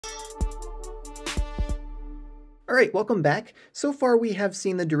All right, welcome back. So far we have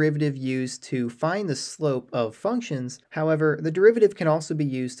seen the derivative used to find the slope of functions. However, the derivative can also be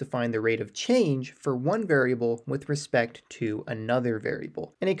used to find the rate of change for one variable with respect to another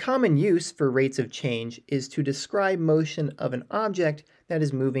variable. And a common use for rates of change is to describe motion of an object that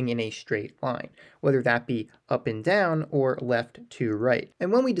is moving in a straight line, whether that be up and down or left to right.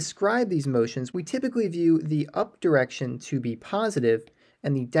 And when we describe these motions, we typically view the up direction to be positive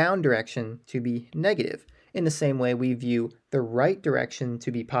and the down direction to be negative. In the same way, we view the right direction to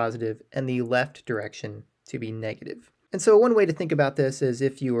be positive and the left direction to be negative. And so one way to think about this is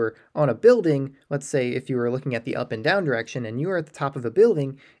if you were on a building, let's say if you were looking at the up and down direction and you were at the top of a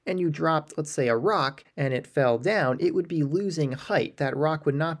building and you dropped, let's say, a rock and it fell down, it would be losing height. That rock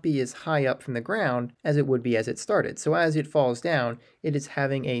would not be as high up from the ground as it would be as it started. So as it falls down, it is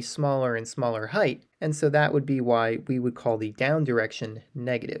having a smaller and smaller height. And so that would be why we would call the down direction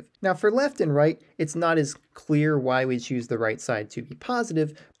negative. Now for left and right, it's not as clear why we choose the right side to be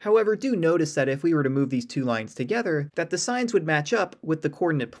positive. However, do notice that if we were to move these two lines together, that the signs would match up with the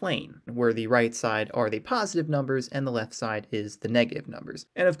coordinate plane, where the right side are the positive numbers and the left side is the negative numbers.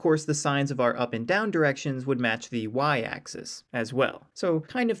 And of course, the signs of our up and down directions would match the y-axis as well. So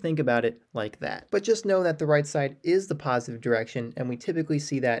kind of think about it like that. But just know that the right side is the positive direction, and we typically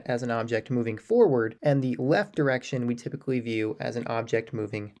see that as an object moving forward, and the left direction we typically view as an object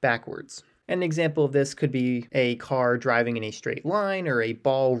moving backwards. An example of this could be a car driving in a straight line or a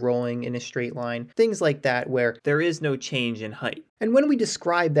ball rolling in a straight line, things like that where there is no change in height. And when we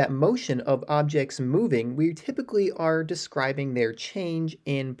describe that motion of objects moving, we typically are describing their change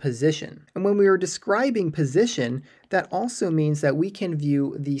in position. And when we are describing position, that also means that we can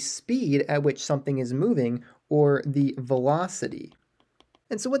view the speed at which something is moving or the velocity.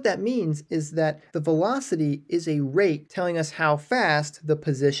 And so what that means is that the velocity is a rate telling us how fast the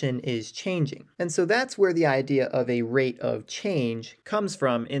position is changing. And so that's where the idea of a rate of change comes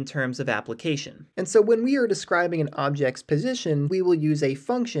from in terms of application. And so when we are describing an object's position, we will use a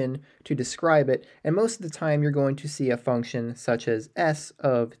function to describe it. And most of the time you're going to see a function such as s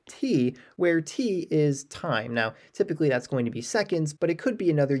of t, where t is time. Now, typically that's going to be seconds, but it could be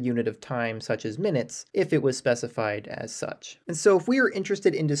another unit of time such as minutes if it was specified as such. And so if we are interested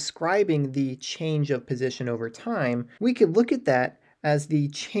in describing the change of position over time, we could look at that as the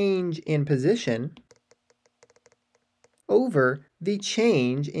change in position over the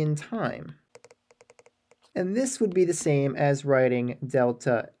change in time. And this would be the same as writing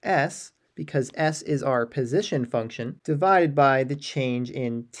delta s, because s is our position function, divided by the change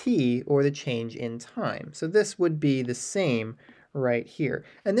in t, or the change in time. So this would be the same right here.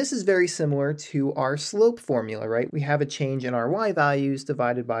 And this is very similar to our slope formula, right? We have a change in our y values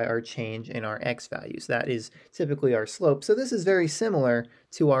divided by our change in our x values. That is typically our slope. So this is very similar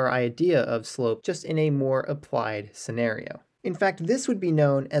to our idea of slope, just in a more applied scenario. In fact, this would be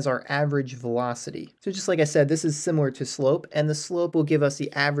known as our average velocity. So just like I said, this is similar to slope, and the slope will give us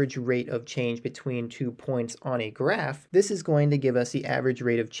the average rate of change between 2 points on a graph. This is going to give us the average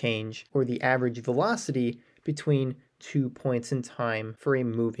rate of change, or the average velocity, between 2 points in time for a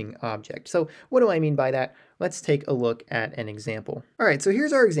moving object. So what do I mean by that? Let's take a look at an example. All right, so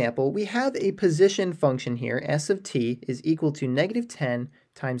here's our example. We have a position function here, s of t is equal to -10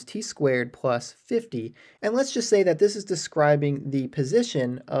 times t squared plus 50. And let's just say that this is describing the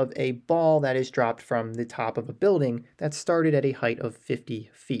position of a ball that is dropped from the top of a building that started at a height of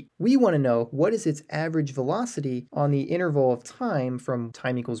 50 feet. We want to know what is its average velocity on the interval of time from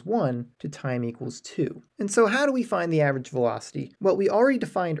time equals 1 to time equals 2. And so how do we find the average velocity? Well, we already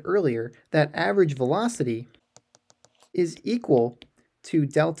defined earlier that average velocity is equal to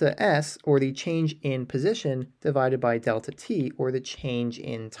delta s, or the change in position, divided by delta t, or the change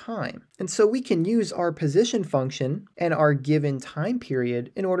in time. And so we can use our position function and our given time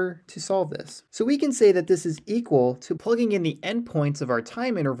period in order to solve this. So we can say that this is equal to plugging in the endpoints of our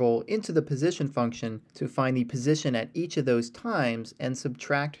time interval into the position function to find the position at each of those times and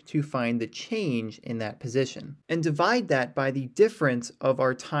subtract to find the change in that position. And divide that by the difference of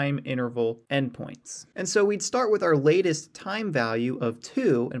our time interval endpoints. And so we'd start with our latest time value of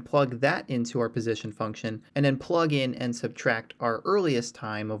 2 and plug that into our position function, and then plug in and subtract our earliest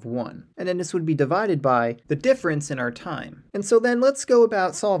time of 1. And then this would be divided by the difference in our time. And so then let's go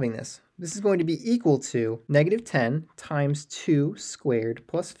about solving this. This is going to be equal to -10 times 2 squared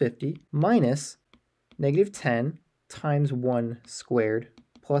plus 50 minus -10 times 1 squared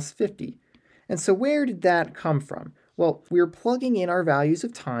plus 50. And so where did that come from? Well, we were plugging in our values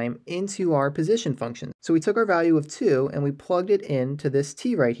of time into our position function. So we took our value of 2 and we plugged it into this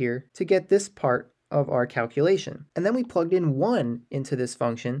t right here to get this part of our calculation. And then we plugged in 1 into this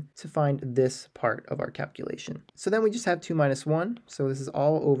function to find this part of our calculation. So then we just have 2 minus 1, so this is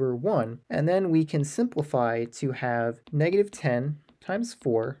all over 1. And then we can simplify to have negative 10 times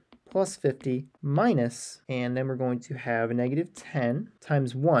 4 plus 50 minus, and then we're going to have negative 10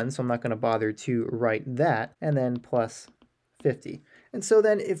 times 1, so I'm not going to bother to write that, and then plus 50. And so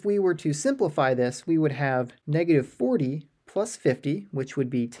then if we were to simplify this, we would have negative 40 plus 50, which would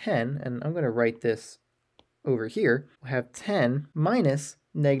be 10, and I'm going to write this over here. We'll have 10 minus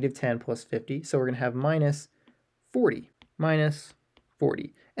negative 10 plus 50, so we're going to have minus 40, minus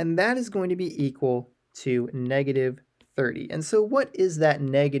 40. And that is going to be equal to negative 30. And so what is that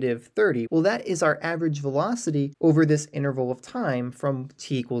negative 30? Well, that is our average velocity over this interval of time from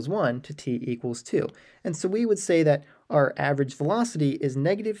t equals 1 to t equals 2. And so we would say that our average velocity is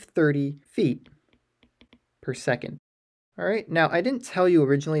negative 30 feet per second. All right, now I didn't tell you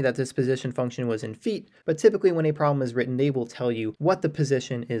originally that this position function was in feet, but typically when a problem is written, they will tell you what the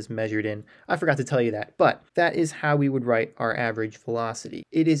position is measured in. I forgot to tell you that, but that is how we would write our average velocity.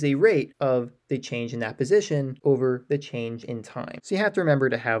 It is a rate of the change in that position over the change in time. So you have to remember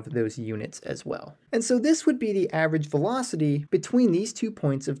to have those units as well. And so this would be the average velocity between these 2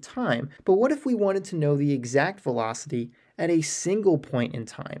 points of time. But what if we wanted to know the exact velocity at a single point in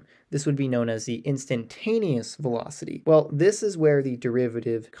time? This would be known as the instantaneous velocity. Well, this is where the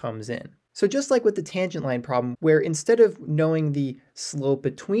derivative comes in. So just like with the tangent line problem, where instead of knowing the slope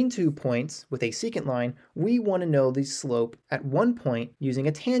between 2 points with a secant line, we want to know the slope at one point using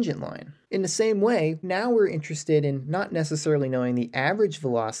a tangent line. In the same way, now we're interested in not necessarily knowing the average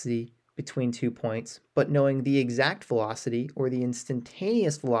velocity between 2 points, but knowing the exact velocity or the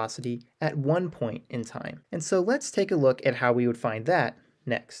instantaneous velocity at one point in time. And so let's take a look at how we would find that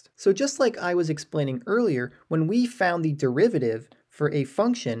next. So just like I was explaining earlier, when we found the derivative for a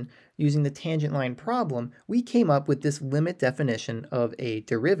function using the tangent line problem, we came up with this limit definition of a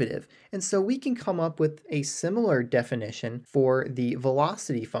derivative. And so we can come up with a similar definition for the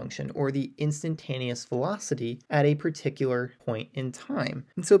velocity function or the instantaneous velocity at a particular point in time.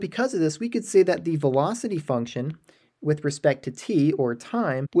 And so because of this, we could say that the velocity function with respect to t or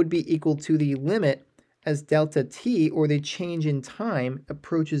time would be equal to the limit as delta t, or the change in time,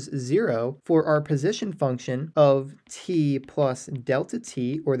 approaches 0 for our position function of t plus delta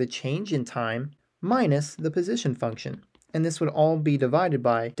t, or the change in time, minus the position function. And this would all be divided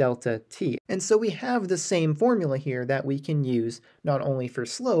by delta t. And so we have the same formula here that we can use not only for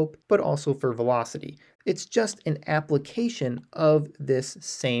slope, but also for velocity. It's just an application of this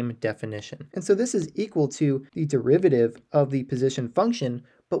same definition. And so this is equal to the derivative of the position function,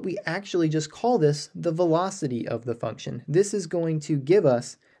 but we actually just call this the velocity of the function. This is going to give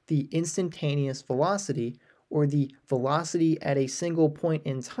us the instantaneous velocity, or the velocity at a single point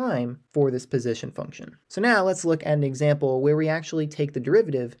in time for this position function. So now let's look at an example where we actually take the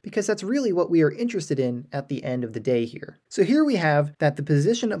derivative, because that's really what we are interested in at the end of the day here. So here we have that the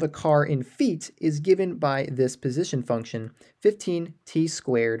position of a car in feet is given by this position function, 15t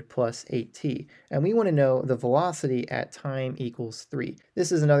squared plus 8t. And we want to know the velocity at time equals 3.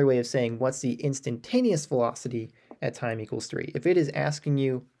 This is another way of saying what's the instantaneous velocity at time equals 3. If it is asking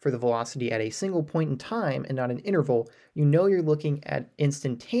you for the velocity at a single point in time and not an interval, you know you're looking at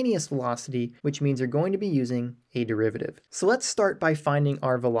instantaneous velocity, which means you're going to be using a derivative. So let's start by finding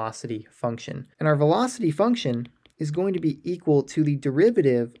our velocity function. And our velocity function is going to be equal to the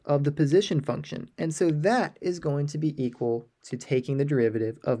derivative of the position function. And so that is going to be equal to taking the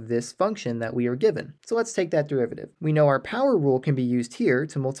derivative of this function that we are given. So let's take that derivative. We know our power rule can be used here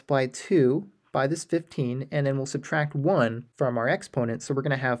to multiply 2 by this 15, and then we'll subtract 1 from our exponent. So we're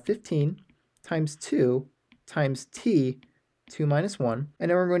going to have 15 times 2 times t, 2 minus 1, and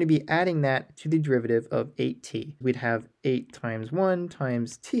then we're going to be adding that to the derivative of 8t. We'd have 8 times 1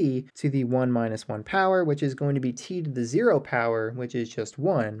 times t to the 1 minus 1 power, which is going to be t to the 0 power, which is just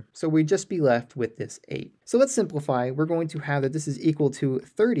 1. So we'd just be left with this 8. So let's simplify. We're going to have that this is equal to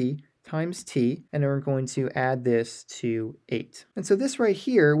 30 times t, and then we're going to add this to 8. And so this right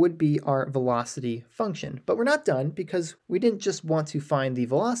here would be our velocity function. But we're not done, because we didn't just want to find the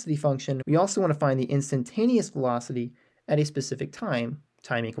velocity function, we also want to find the instantaneous velocity at a specific time,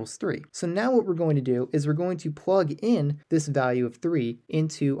 time equals 3. So now what we're going to do is we're going to plug in this value of 3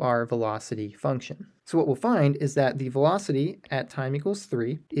 into our velocity function. So what we'll find is that the velocity at time equals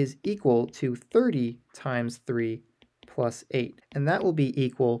 3 is equal to 30 times 3 plus 8. And that will be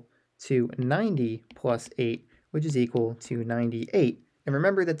equal to 90 plus 8, which is equal to 98. And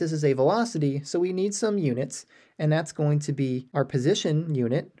remember that this is a velocity, so we need some units, and that's going to be our position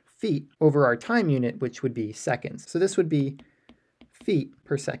unit, feet, over our time unit, which would be seconds. So this would be feet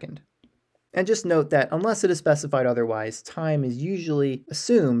per second. And just note that unless it is specified otherwise, time is usually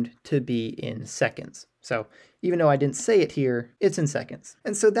assumed to be in seconds. So even though I didn't say it here, it's in seconds.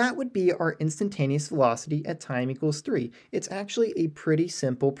 And so that would be our instantaneous velocity at time equals 3. It's actually a pretty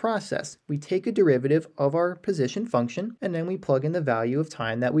simple process. We take a derivative of our position function, and then we plug in the value of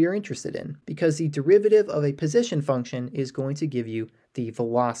time that we are interested in, because the derivative of a position function is going to give you the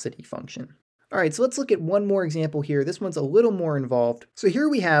velocity function. All right, so let's look at one more example here. This one's a little more involved. So here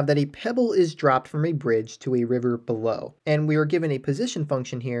we have that a pebble is dropped from a bridge to a river below, and we are given a position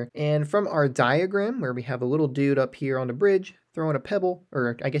function here. And from our diagram, where we have a little dude up here on the bridge throwing a pebble,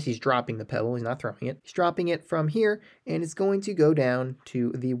 or I guess he's dropping the pebble, he's not throwing it. He's dropping it from here, and it's going to go down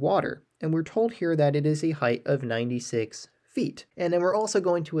to the water. And we're told here that it is a height of 96 feet. And then we're also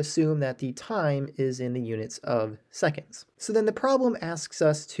going to assume that the time is in the units of seconds. So then the problem asks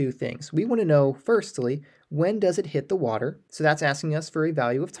us two things. We want to know, firstly, when does it hit the water? So that's asking us for a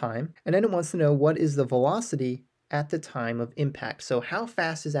value of time. And then it wants to know what is the velocity at the time of impact. So how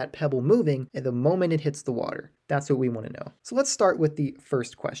fast is that pebble moving at the moment it hits the water? That's what we want to know. So let's start with the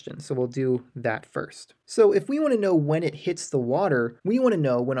first question. So we'll do that first. So if we want to know when it hits the water, we want to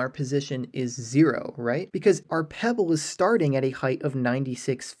know when our position is 0, right? Because our pebble is starting at a height of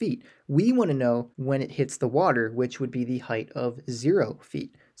 96 feet. We want to know when it hits the water, which would be the height of 0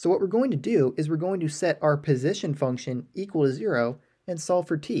 feet. So what we're going to do is we're going to set our position function equal to 0 and solve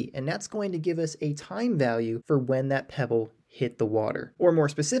for t, and that's going to give us a time value for when that pebble hit the water, or more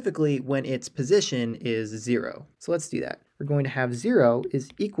specifically, when its position is 0. So let's do that. We're going to have 0 is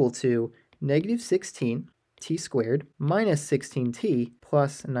equal to negative 16 t squared minus 16t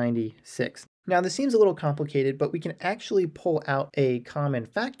plus 96. Now this seems a little complicated, but we can actually pull out a common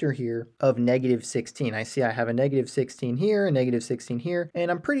factor here of negative 16. I see I have a negative 16 here, a negative 16 here,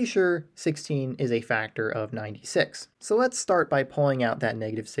 and I'm pretty sure 16 is a factor of 96. So let's start by pulling out that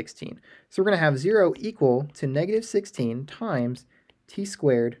negative 16. So we're going to have 0 equal to negative 16 times t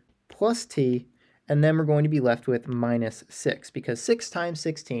squared plus t, and then we're going to be left with minus 6, because 6 times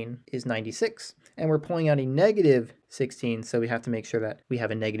 16 is 96. And we're pulling out a negative 16, so we have to make sure that we have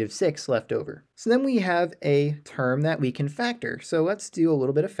a negative 6 left over. So then we have a term that we can factor. So let's do a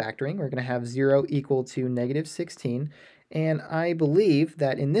little bit of factoring. We're going to have 0 equal to negative 16. And I believe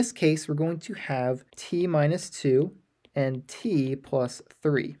that in this case, we're going to have t minus 2 and t plus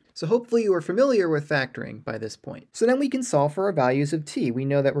 3. So hopefully you are familiar with factoring by this point. So then we can solve for our values of t. We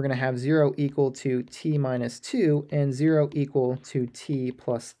know that we're going to have 0 equal to t minus 2 and 0 equal to t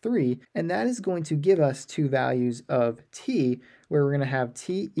plus 3. And that is going to give us two values of t, where we're going to have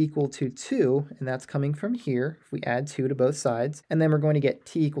t equal to 2, and that's coming from here, if we add 2 to both sides. And then we're going to get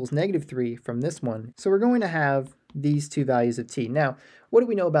t equals negative 3 from this one. So we're going to have these two values of t. Now, what do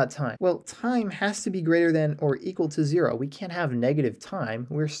we know about time? Well, time has to be greater than or equal to 0. We can't have negative time.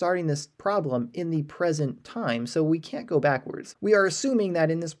 We're starting this problem in the present time, so we can't go backwards. We are assuming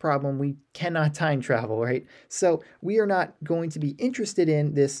that in this problem we cannot time travel, right? So we are not going to be interested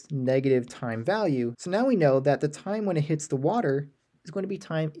in this negative time value. So now we know that the time when it hits the water is going to be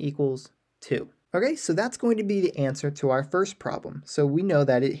time equals 2. Okay, so that's going to be the answer to our first problem. So we know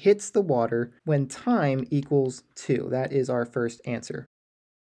that it hits the water when time equals 2. That is our first answer.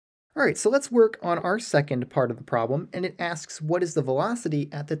 All right, so let's work on our second part of the problem, and it asks what is the velocity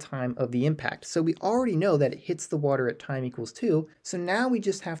at the time of the impact. So we already know that it hits the water at time equals 2, so now we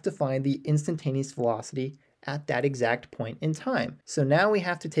just have to find the instantaneous velocity at that exact point in time. So now we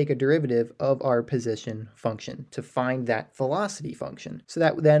have to take a derivative of our position function to find that velocity function, so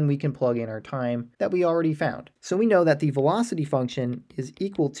that then we can plug in our time that we already found. So we know that the velocity function is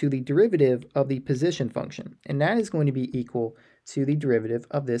equal to the derivative of the position function, and that is going to be equal to the derivative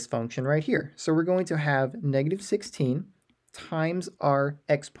of this function right here. So we're going to have negative 16 times our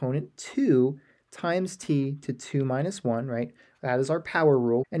exponent 2 times t to 2 minus 1, right? That is our power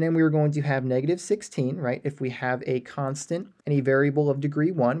rule. And then we're going to have negative 16, right? If we have a constant and a variable of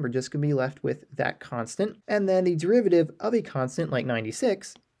degree 1, we're just going to be left with that constant. And then the derivative of a constant like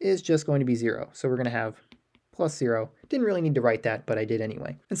 96 is just going to be 0. So we're going to have plus 0. Didn't really need to write that, but I did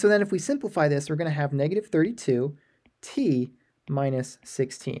anyway. And so then if we simplify this, we're going to have negative 32 t minus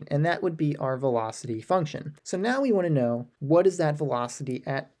 16, and that would be our velocity function. So now we want to know what is that velocity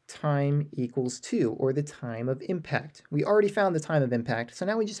at time equals 2, or the time of impact. We already found the time of impact, so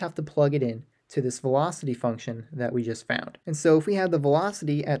now we just have to plug it in to this velocity function that we just found. And so if we have the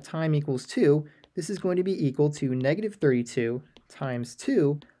velocity at time equals 2, this is going to be equal to negative 32 times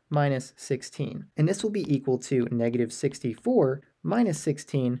 2 minus 16. And this will be equal to negative 64 minus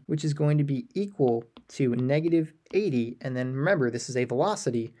 16, which is going to be equal to negative 80. And then remember, this is a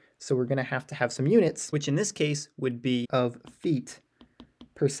velocity, so we're going to have some units, which in this case would be of feet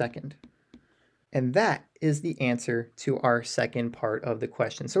per second. And that is the answer to our second part of the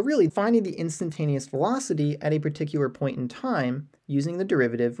question. So really, finding the instantaneous velocity at a particular point in time using the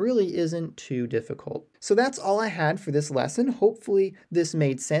derivative really isn't too difficult. So that's all I had for this lesson. Hopefully this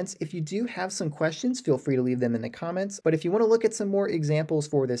made sense. If you do have some questions, feel free to leave them in the comments. But if you want to look at some more examples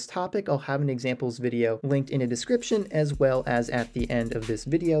for this topic, I'll have an examples video linked in the description as well as at the end of this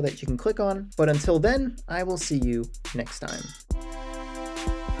video that you can click on. But until then, I will see you next time.